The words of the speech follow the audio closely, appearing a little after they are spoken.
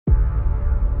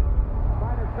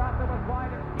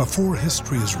Before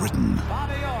history is written,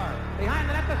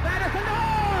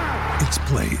 it's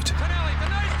played.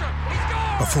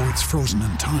 Before it's frozen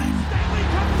in time,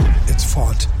 it's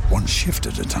fought one shift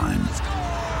at a time.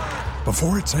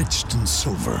 Before it's etched in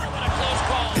silver,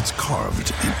 it's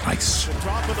carved in ice.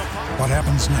 What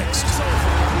happens next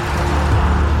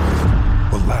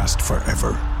will last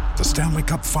forever. The Stanley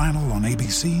Cup Final on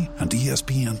ABC and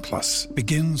ESPN Plus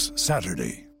begins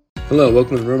Saturday. Hello,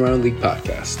 welcome to the Roman Iron League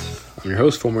podcast. I'm your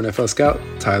host, former NFL scout,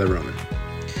 Tyler Roman.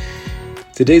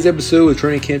 Today's episode, with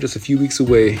training camp just a few weeks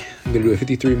away, I'm going to do a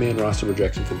 53-man roster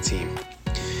projection for the team.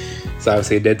 It's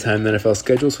obviously a dead time in the NFL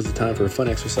schedule, so it's a time for a fun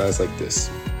exercise like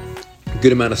this. A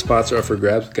good amount of spots are up for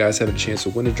grabs, with guys having a chance to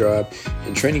win a job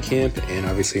in training camp and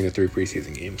obviously in the 3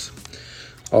 preseason games.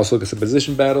 Also look at some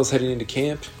position battles heading into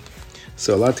camp.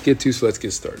 So a lot to get to, so let's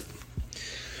get started.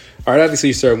 All right, obviously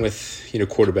you're starting with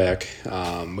quarterback.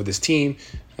 With this team,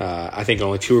 I think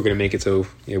only 2 are going to make it. So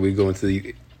we go into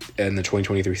the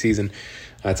 2023 season.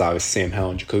 That's obviously Sam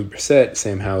Howell and Jacoby Brissett.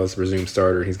 Sam Howell is the resumed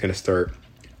starter. He's going to start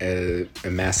a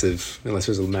massive, unless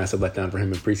there's a massive letdown for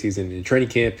him in preseason and training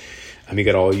camp. He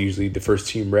got usually the first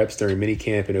team reps during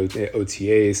minicamp and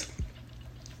OTAs.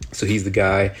 So he's the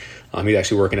guy. He's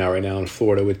actually working out right now in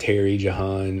Florida with Terry,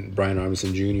 Jahan, Brian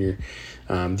Robinson Jr.,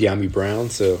 Dyami Brown.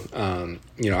 So,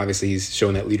 obviously he's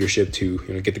showing that leadership to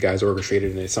get the guys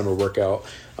orchestrated in a summer workout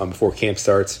before camp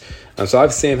starts. So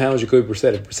obviously Sam Howell and Jacoby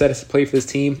Brissett. If Brissett has to play for this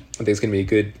team, I think it's going to be a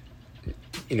good,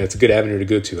 it's a good avenue to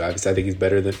go to. Obviously, I think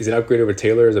he's an upgrade over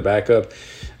Taylor as a backup.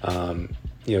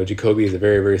 Jacoby is a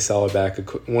very, very solid back,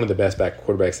 one of the best back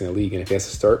quarterbacks in the league. And if he has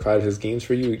to start 5 of his games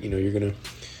for you, you're going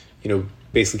to,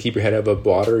 basically keep your head above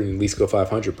water and at least go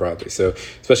 500 probably. So,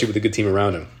 especially with a good team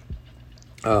around him.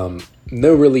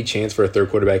 No really chance for a third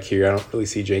quarterback here. I don't really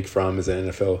see Jake Fromm as an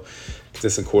NFL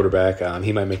consistent quarterback.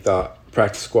 He might make the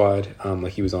practice squad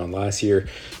like he was on last year,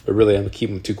 but really I'm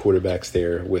keeping 2 quarterbacks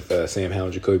there with Sam Howell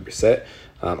and Jacoby Brissett.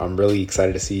 I'm really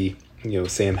excited to see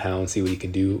Sam Howell and see what he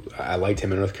can do. I liked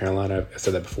him in North Carolina. I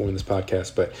said that before in this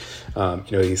podcast, but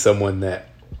he's someone that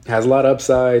has a lot of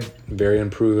upside, very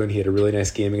unproven. He had a really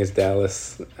nice game against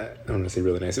Dallas. I don't want to say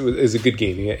really nice. It was a good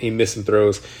game. He missed some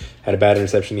throws, had a bad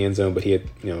interception in the end zone, but he had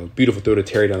a beautiful throw to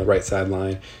Terry down the right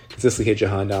sideline. Consistently hit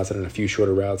Jahan Dotson on a few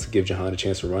shorter routes to give Jahan a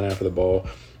chance to run after the ball.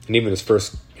 And even his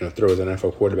first throw as an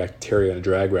NFL quarterback, Terry on a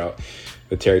drag route,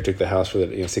 but Terry took the house for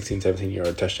the 16,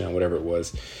 17-yard touchdown, whatever it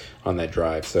was, on that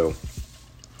drive. So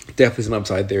definitely some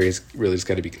upside there. He's really just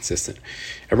got to be consistent.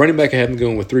 At running back, I have him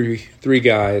going with three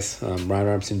guys: Ryan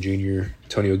Robinson Jr.,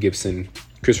 Antonio Gibson,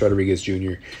 Chris Rodriguez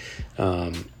Jr.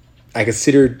 I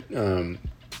considered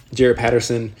Jarrett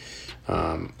Patterson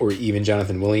or even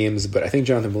Jonathan Williams, but I think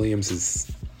Jonathan Williams'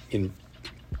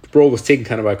 role was taken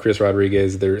kind of by Chris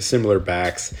Rodriguez. They're similar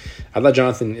backs. I thought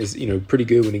Jonathan is pretty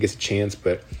good when he gets a chance,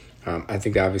 but I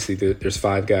think obviously there's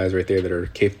 5 guys right there that are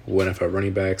capable NFL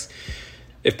running backs.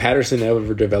 If Patterson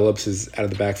ever develops his out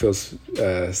of the backfield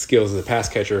skills as a pass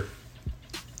catcher,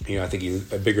 I think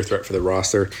he's a bigger threat for the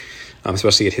roster,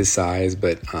 especially at his size.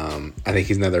 But I think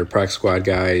he's another practice squad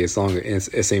guy, as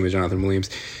same as Jonathan Williams.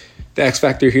 The X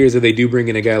factor here is that they do bring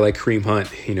in a guy like Kareem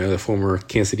Hunt, the former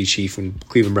Kansas City Chief and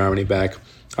Cleveland Brown running back.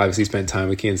 Obviously spent time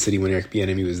with Kansas City when Eric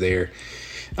Bieniemy was there.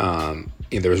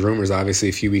 There was rumors, obviously,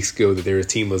 a few weeks ago that their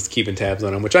team was keeping tabs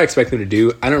on him, which I expect them to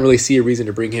do. I don't really see a reason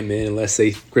to bring him in unless,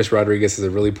 say, Chris Rodriguez has a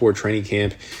really poor training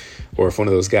camp or if one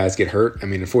of those guys get hurt.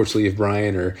 Unfortunately, if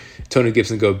Brian or Tony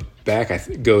Gibson go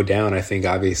down, I think,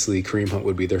 obviously, Kareem Hunt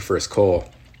would be their first call.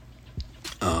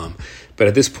 But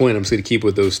at this point, I'm just going to keep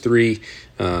with those 3.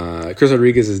 Chris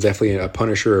Rodriguez is definitely a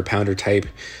punisher or pounder type,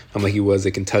 like he was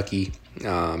at Kentucky.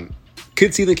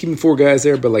 Could see them keeping 4 guys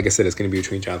there, but like I said, it's going to be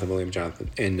between Jonathan Williams,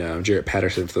 and Jarrett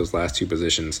Patterson for those last 2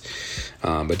 positions.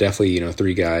 But definitely,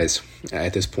 3 guys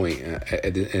at this point.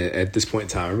 At this point in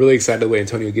time, I'm really excited the way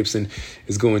Antonio Gibson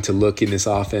is going to look in this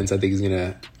offense. I think he's going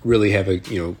to really have a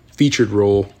featured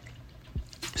role,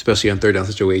 especially on third down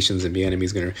situations. And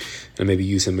Bieniemy's going to maybe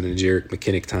use him in a Jerick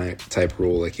McKinnick type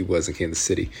role like he was in Kansas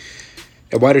City.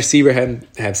 At wide receiver,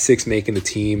 have 6 making the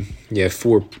team. You have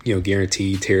 4,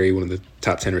 guaranteed. Terry, one of the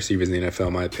top 10 receivers in the NFL,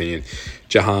 in my opinion.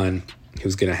 Jahan,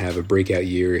 who's going to have a breakout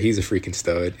year. He's a freaking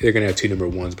stud. They're going to have 2 number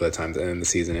 1s by the time the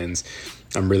season ends.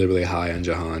 I'm really, really high on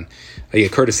Jahan.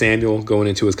 Curtis Samuel going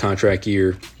into his contract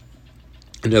year.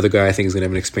 Another guy I think is going to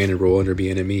have an expanded role under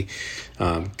Bieniemy,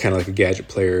 kind of like a gadget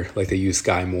player, like they use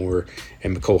Sky Moore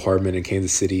and McCole Hardman in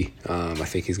Kansas City. I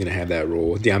think he's going to have that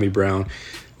role. Dyami Brown,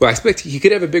 well, I expect he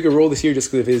could have a bigger role this year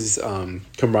just because of his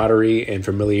camaraderie and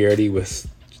familiarity with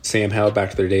Sam Howell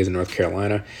back to their days in North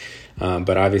Carolina.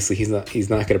 But obviously he's not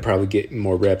going to probably get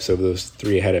more reps over those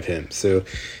three ahead of him. So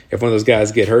if one of those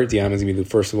guys get hurt, Diamond's going to be the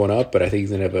first one up, but I think he's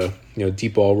going to have a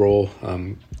deep ball role,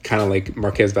 kind of like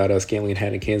Marquez Valdes-Scantling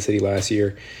had in Kansas City last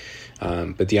year.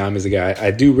 But Diamond's a guy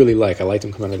I do really like. I liked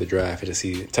him coming out of the draft. I just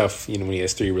see it tough, when he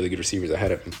has three really good receivers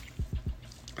ahead of him.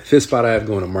 Fifth spot I have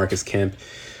going to Marcus Kemp.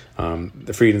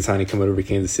 The free agent signing coming over to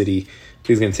Kansas City.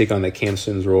 He's going to take on that Cam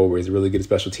Sims role where he's a really good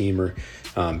special teamer,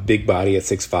 big body at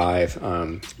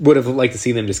 6'5". Would have liked to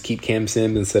see them just keep Cam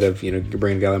Sims instead of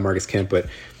bringing a guy like Marcus Kemp, but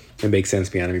it makes sense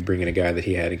beyond me bringing a guy that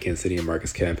he had in Kansas City and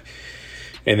Marcus Kemp.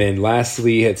 And then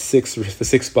lastly, at the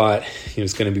sixth spot,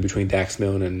 it's going to be between Dax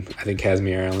Milne and I think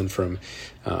Kazmir Allen from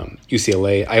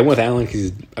UCLA. I went with Allen because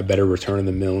he's a better returner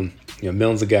than Milne.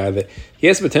 Milne's a guy that he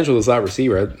has potential as a slot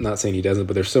receiver. I'm not saying he doesn't,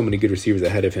 but there's so many good receivers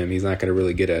ahead of him. He's not going to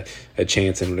really get a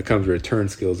chance. And when it comes to return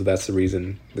skills, that's the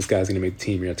reason this guy's going to make the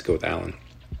team. You have to go with Allen.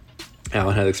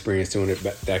 Allen has experience doing it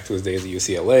back to his days at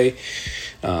UCLA.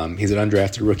 He's an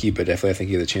undrafted rookie, but definitely I think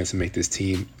he has a chance to make this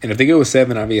team. And if they go with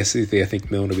 7, obviously I think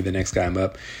Milne will be the next guy I'm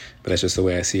up, but that's just the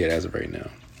way I see it as of right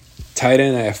now. Tight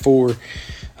end, I have 4.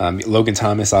 Logan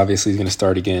Thomas obviously is going to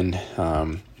start again,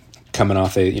 coming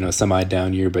off a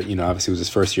semi-down year, but obviously it was his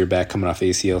first year back coming off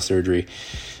ACL surgery.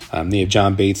 Then you have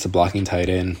John Bates, the blocking tight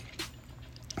end,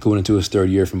 going into his third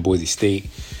year from Boise State.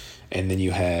 And then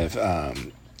you have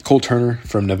Cole Turner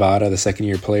from Nevada, the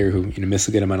second-year player who missed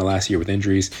a good amount of last year with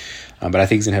injuries. But I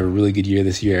think he's going to have a really good year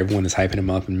this year. Everyone is hyping him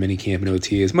up in minicamp and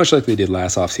OTAs, much like they did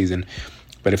last offseason.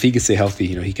 But if he could stay healthy,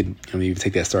 he could maybe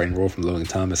take that starting role from Logan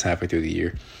Thomas halfway through the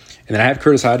year. And then I have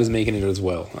Curtis Hodges making it as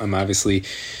well. Obviously,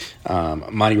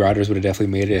 Monty Rogers would have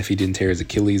definitely made it if he didn't tear his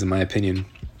Achilles, in my opinion.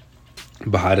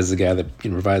 But Hodges is a guy that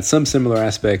provides some similar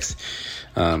aspects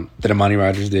that Amani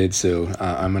Rogers did. So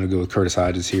I'm going to go with Curtis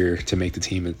Hodges here to make the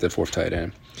team at the 4th tight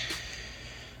end.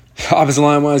 Offensive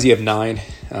line-wise, you have 9.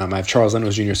 I have Charles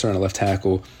Leno Jr. starting at left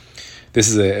tackle. This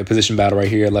is a position battle right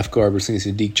here at left guard between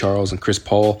Sadiq Charles and Chris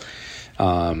Paul.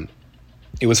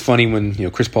 It was funny when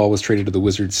Chris Paul was traded to the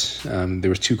Wizards. There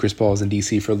was 2 Chris Pauls in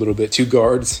DC for a little bit, 2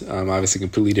 guards, obviously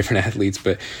completely different athletes,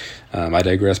 but I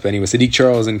digress. But anyway, Sadiq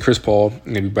Charles and Chris Paul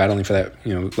going to be battling for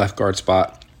that left guard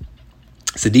spot.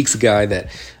 Sadiq's a guy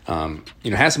that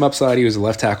has some upside. He was a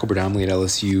left tackle predominantly at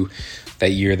LSU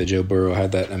that year that Joe Burrow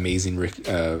had that amazing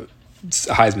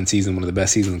Heisman season, one of the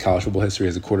best seasons in college football history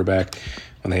as a quarterback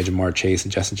when they had Jamar Chase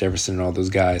and Justin Jefferson and all those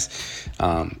guys.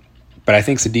 But I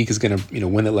think Sadiq is going to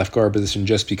win that left guard position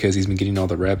just because he's been getting all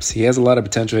the reps. He has a lot of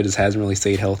potential. He just hasn't really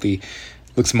stayed healthy.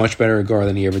 Looks much better at guard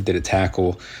than he ever did at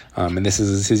tackle. And this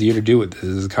is his year to do it. This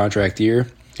is a contract year.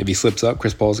 If he slips up,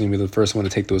 Chris Paul's going to be the first one to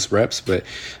take those reps. But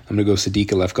I'm going to go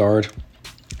Sadiq at left guard.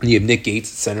 And you have Nick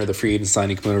Gates at center, the free agent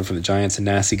signing coming over from the Giants, a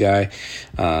nasty guy.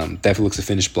 Definitely looks to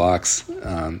finish blocks.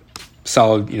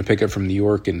 Solid pickup from New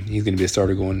York, and he's going to be a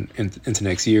starter going into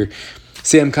next year.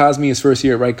 Sam Cosmi, his first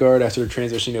year at right guard after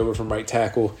transitioning over from right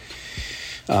tackle,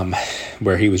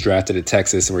 where he was drafted at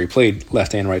Texas, and where he played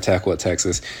left and right tackle at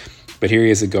Texas. But here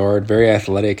he is a guard, very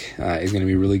athletic. He's going to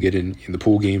be really good in the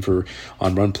pool game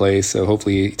on run plays. So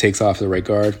hopefully he takes off the right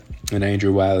guard. And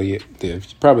Andrew Wiley,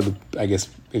 probably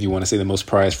if you want to say the most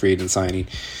prized free agent signing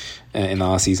in the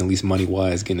offseason, at least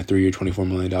money-wise, getting a 3-year, $24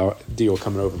 million deal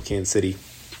coming over from Kansas City.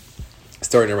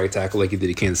 Starting at right tackle like he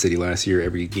did at Kansas City last year,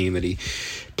 every game that he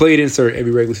played in, started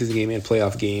every regular season game and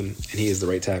playoff game, and he is the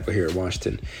right tackle here at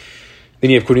Washington. Then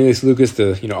you have Cornelius Lucas,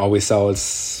 the always solid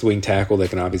swing tackle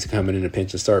that can obviously come in a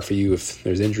pinch and start for you if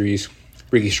there's injuries.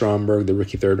 Ricky Stromberg, the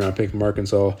rookie 3rd-round pick from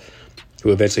Arkansas,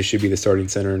 who eventually should be the starting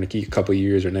center in a couple of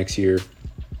years or next year.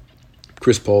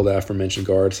 Chris Paul, the aforementioned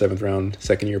guard, 7th-round,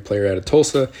 second-year player out of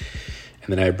Tulsa.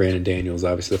 And then I have Brandon Daniels,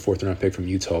 obviously the 4th-round pick from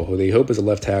Utah, who they hope is a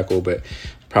left tackle, but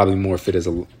probably more fit as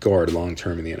a guard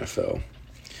long-term in the NFL.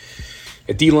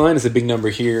 At D-line is a big number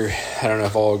here. I don't know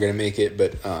if all are going to make it,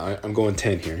 but I'm going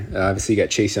 10 here. Obviously, you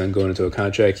got Chase Young going into a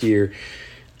contract here.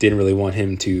 Didn't really want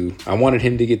him to – I wanted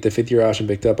him to get the 5th-year option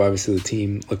picked up. Obviously, the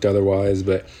team looked otherwise,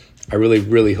 but I really,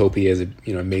 really hope he has an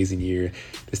amazing year.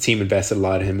 This team invested a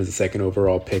lot in him as a 2nd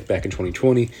overall pick back in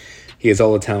 2020. He has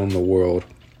all the talent in the world.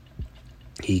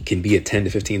 He can be a 10 to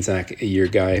 15 sack a year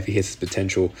guy if he hits his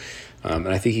potential. And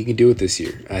I think he can do it this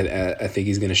year. I think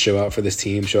he's going to show out for this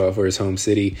team, show out for his home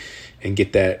city, and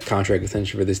get that contract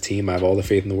extension for this team. I have all the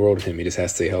faith in the world in him. He just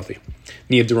has to stay healthy. And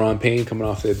you have Daron Payne coming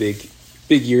off the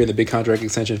big year, the big contract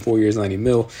extension, 4 years, $90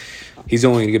 million. He's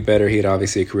only going to get better. He had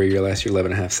obviously a career year last year,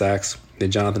 11.5 sacks. Then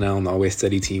Jonathan Allen, the always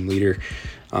steady team leader,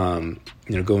 going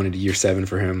into year 7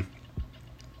 for him.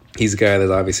 He's a guy that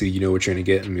obviously what you're going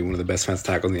to get and be one of the best defensive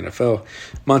tackles in the NFL.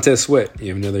 Montez Sweat, you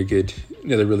have another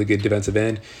really good defensive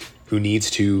end who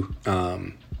needs to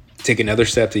take another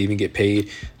step to even get paid.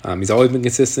 He's always been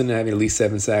consistent, having at least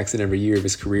 7 sacks in every year of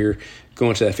his career.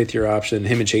 Going to that 5th-year option,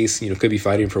 him and Chase, could be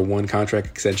fighting for one contract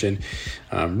extension.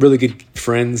 Really good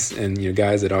friends and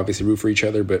guys that obviously root for each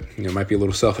other, but might be a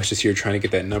little selfish this year trying to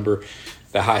get that number,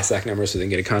 the high sack number, so they can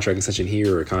get a contract extension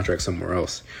here or a contract somewhere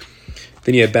else.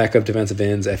 Then you have backup defensive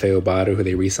ends, Efe Obado, who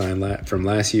they re-signed from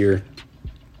last year.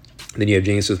 Then you have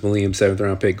James Smith-Williams,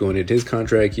 7th-round pick going into his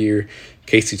contract year.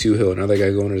 Casey Toohill, another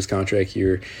guy going into his contract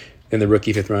year. Then the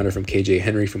rookie 5th-rounder from KJ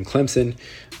Henry from Clemson.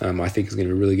 I think he's going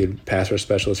to be a really good pass rush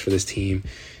specialist for this team.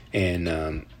 And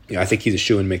I think he's a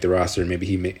shoo-in to make the roster.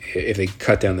 Maybe if they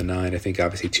cut down the 9, I think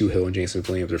obviously Toohill and James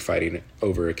Smith-Williams are fighting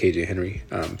over KJ Henry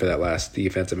for that last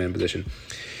defensive end position.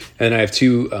 And I have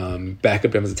 2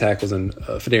 backup defensive tackles and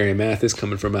Phidarian Mathis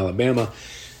coming from Alabama.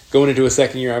 Going into his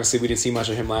second year, obviously we didn't see much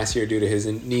of him last year due to his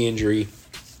knee injury.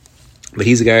 But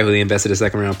he's a guy who they invested a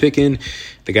 2nd-round pick in.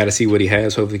 They got to see what he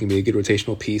has. Hopefully he can be a good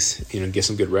rotational piece, get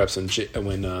some good reps when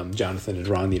Jonathan and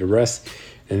Ron need a rest.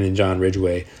 And then John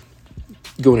Ridgeway,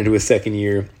 going into his 2nd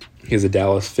year, he's a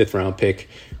Dallas 5th-round pick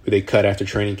who they cut after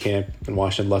training camp and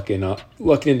Washington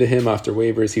lucking into him after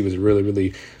waivers. He was a really,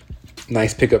 really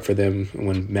nice pickup for them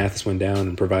when Mathis went down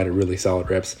and provided really solid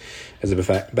reps as a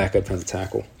backup defensive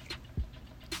tackle.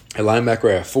 At linebacker,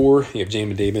 I have 4. You have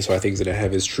Jamin Davis, who I think is going to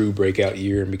have his true breakout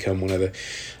year and become one of the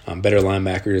better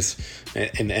linebackers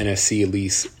in the NFC, at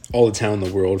least. All the talent in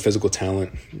the world, physical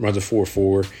talent, runs a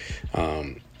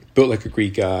 4.4, built like a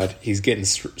Greek god. He's getting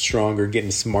stronger,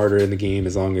 getting smarter in the game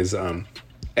as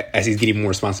he's getting more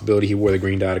responsibility. He wore the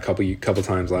green dot a couple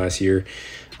times last year.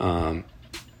 I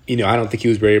don't think he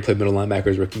was ready to play middle linebacker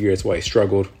his rookie year. That's why he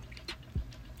struggled.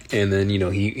 And then,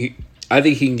 I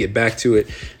think he can get back to it,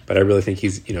 but I really think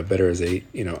he's, better as a,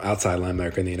 outside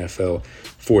linebacker in the NFL,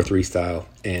 4-3 style.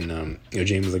 And,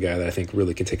 James is a guy that I think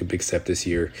really can take a big step this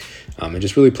year and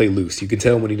just really play loose. You can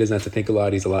tell when he doesn't have to think a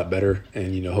lot, he's a lot better.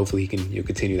 And, hopefully he can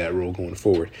continue that role going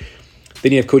forward.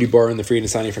 Then you have Cody Barton, the free agent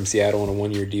signing from Seattle on a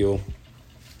 1-year deal.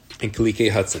 And Khaleke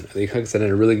Hudson. I think Hudson had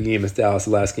a really good game against Dallas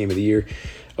the last game of the year.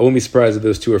 I wouldn't be surprised if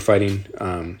those two are fighting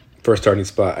for a starting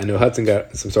spot. I know Hudson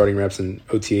got some starting reps in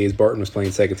OTAs. Barton was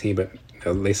playing second team, but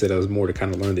they said it was more to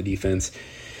kind of learn the defense.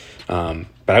 But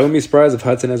I wouldn't be surprised if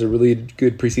Hudson has a really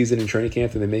good preseason in training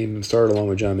camp and they may even start along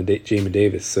with Jamin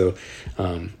Davis. So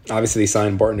obviously they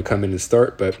signed Barton to come in and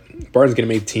start, but Barton's going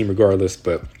to make the team regardless.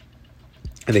 But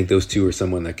I think those two are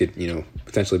someone that could,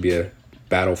 potentially be a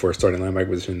battle for a starting linebacker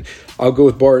position. I'll go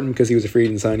with Barton because he was a free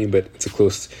agent signing, but it's a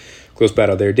close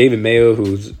battle there. David Mayo,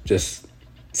 who's just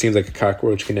seems like a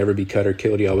cockroach, can never be cut or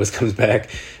killed. He always comes back.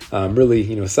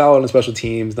 Really, solid on special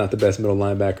teams. Not the best middle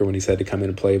linebacker when he's had to come in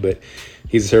and play, but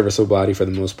he's a serviceable body for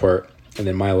the most part. And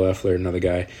then Milo Effler, another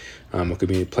guy who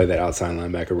could play that outside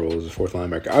linebacker role as a 4th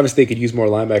linebacker. Obviously, they could use more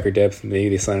linebacker depth. Maybe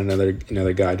they sign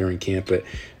another guy during camp, but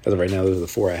as of right now, those are the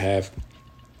 4 I have.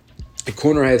 At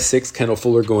corner, I have 6. Kendall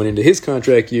Fuller going into his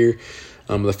contract year.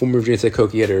 The former Virginia Tech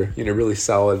Hokie had a really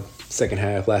solid second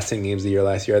half, last 10 games of the year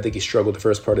last year. I think he struggled the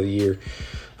first part of the year.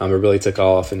 It really took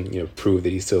off and proved that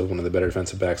he's still one of the better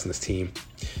defensive backs on this team.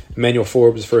 Emmanuel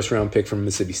Forbes, 1st-round pick from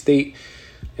Mississippi State.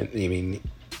 And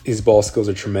his ball skills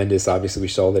are tremendous. Obviously, we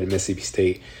saw that at Mississippi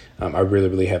State. I really,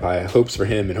 really have high hopes for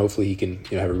him, and hopefully he can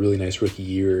have a really nice rookie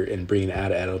year and bring an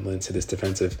added element to this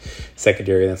defensive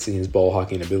secondary that's seen his ball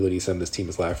hawking ability. Some of this team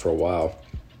has lacked for a while.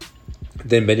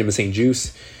 Then Benjamin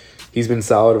St-Juste. He's been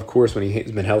solid, of course, when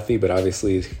he's been healthy, but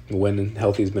obviously when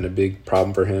healthy has been a big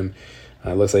problem for him.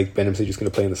 It looks like Benjamin St-Juste is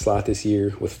going to play in the slot this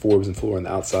year with Forbes and Fuller on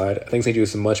the outside. I think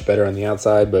St-Juste is much better on the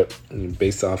outside, but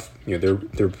based off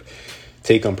their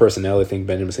take on personnel, I think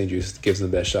Benjamin St-Juste gives them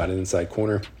the best shot in the inside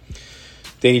corner.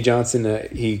 Danny Johnson,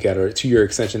 he got a 2-year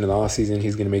extension in the offseason.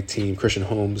 He's going to make team. Christian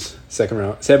Holmes,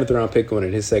 7th-round pick going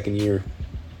in his second year.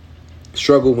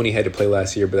 Struggled when he had to play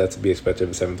last year, but that's to be expected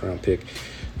of a 7th-round pick.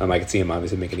 I could see him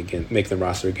obviously make the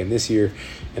roster again this year.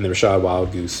 And then Rashad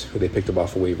Wildgoose, who they picked up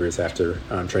off of waivers after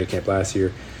training camp last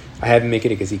year. I have him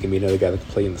making it because he can be another guy that can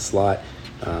play in the slot.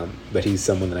 But he's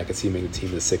someone that I could see making the team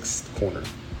the 6th corner.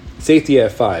 Safety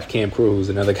at 5, Cam Crow, who's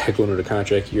another guy going into the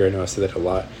contract year. I know I said that a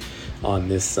lot on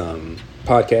this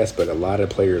podcast, but a lot of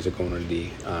players are going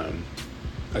into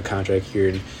a contract here.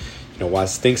 And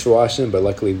Watts stinks for Washington, but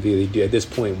luckily at this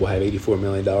point we'll have $84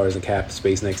 million in cap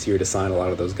space next year to sign a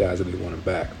lot of those guys that we want him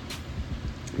back.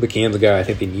 But Cam's a guy I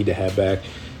think they need to have back.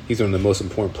 He's one of the most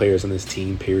important players on this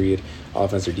team, period,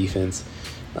 offense or defense.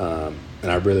 And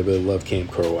I really, really love Cam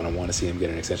Crow, and I want to see him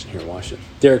get an extension here in Washington.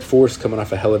 Derek Force coming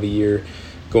off a hell of a year,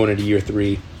 going into year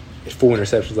 3. 4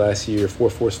 interceptions last year,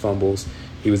 4 forced fumbles.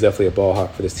 He was definitely a ball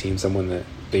hawk for this team, something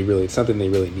they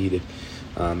really needed.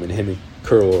 And him and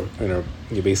curl,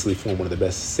 you basically form one of the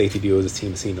best safety duos this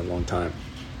team has seen in a long time.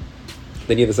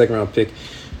 Then you have the second round pick,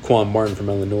 Quan Martin from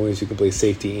Illinois, who can play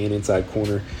safety and inside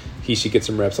corner. He should get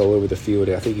some reps all over the field.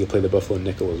 I think he can play the Buffalo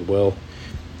nickel as well.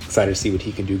 Excited to see what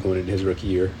he can do going into his rookie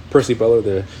year. Percy Butler,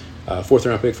 the fourth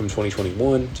round pick from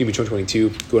 2022,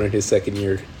 going into his second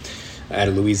year out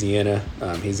of Louisiana.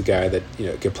 He's a guy that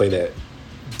can play that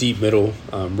deep middle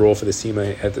role for this team. I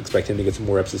have to expect him to get some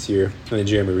more reps this year. And then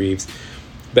Jeremy Reeves,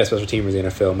 best special teamer in the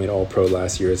NFL, made All-Pro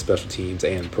last year at special teams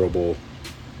and Pro Bowl.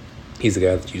 He's a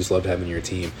guy that you just love to have in your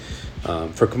team.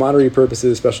 For commodity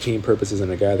purposes, special team purposes,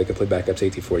 and a guy that can play backup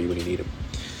safety for you when you need him.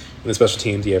 In the special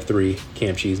teams, you have three: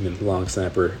 Cam Cheeseman, long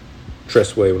snapper;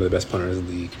 Tressway, one of the best punters in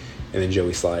the league; and then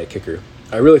Joey Sly, kicker.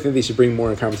 I really think they should bring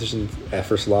more in competition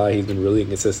for Sly. He's been really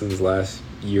inconsistent this last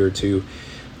year or two,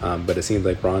 but it seems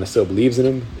like Ron still believes in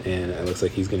him, and it looks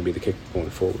like he's going to be the kicker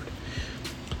going forward.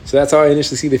 So that's how I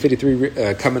initially see the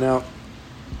 53 coming out.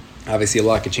 Obviously, a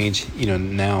lot could change,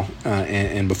 now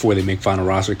and before they make final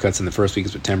roster cuts in the first week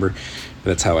of September.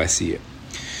 But that's how I see it.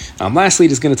 Lastly,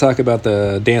 just going to talk about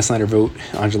the Dan Snyder vote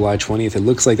on July 20th. It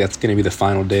looks like that's going to be the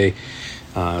final day.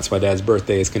 It's my dad's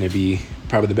birthday. It's going to be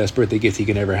probably the best birthday gift he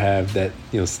can ever have. That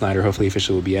Snyder hopefully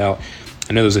officially will be out.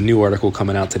 I know there's a new article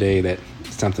coming out today that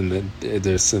something that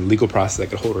there's some legal process that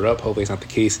could hold it up. Hopefully, it's not the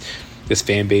case. This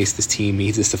fan base, this team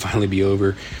needs this to finally be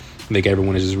over. I think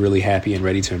everyone is just really happy and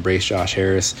ready to embrace Josh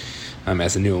Harris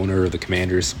as the new owner of the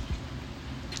Commanders.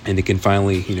 And they can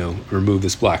finally, remove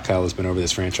this black cloud that's been over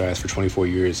this franchise for 24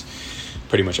 years,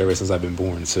 pretty much ever since I've been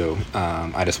born. So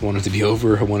I just want it to be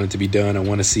over. I want it to be done. I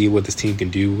want to see what this team can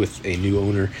do with a new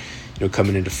owner,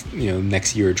 coming into,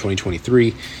 next year,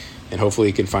 2023. And hopefully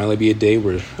it can finally be a day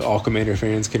where all Commander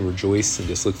fans can rejoice and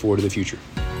just look forward to the future.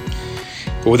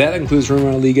 But with that concludes the Room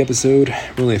Around the League episode.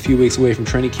 We're only a few weeks away from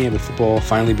training camp and football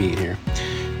finally being here.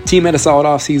 The team had a solid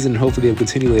offseason, and hopefully they'll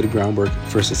continue to lay the groundwork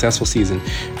for a successful season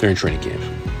during training camp.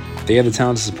 They have the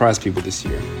talent to surprise people this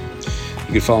year.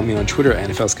 You can follow me on Twitter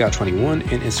at NFL Scout 21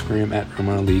 and Instagram at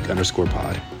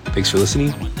 @RomanLeague_pod. Thanks for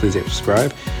listening. Please hit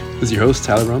subscribe. This is your host,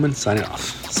 Tyler Roman, signing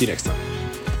off. See you next time.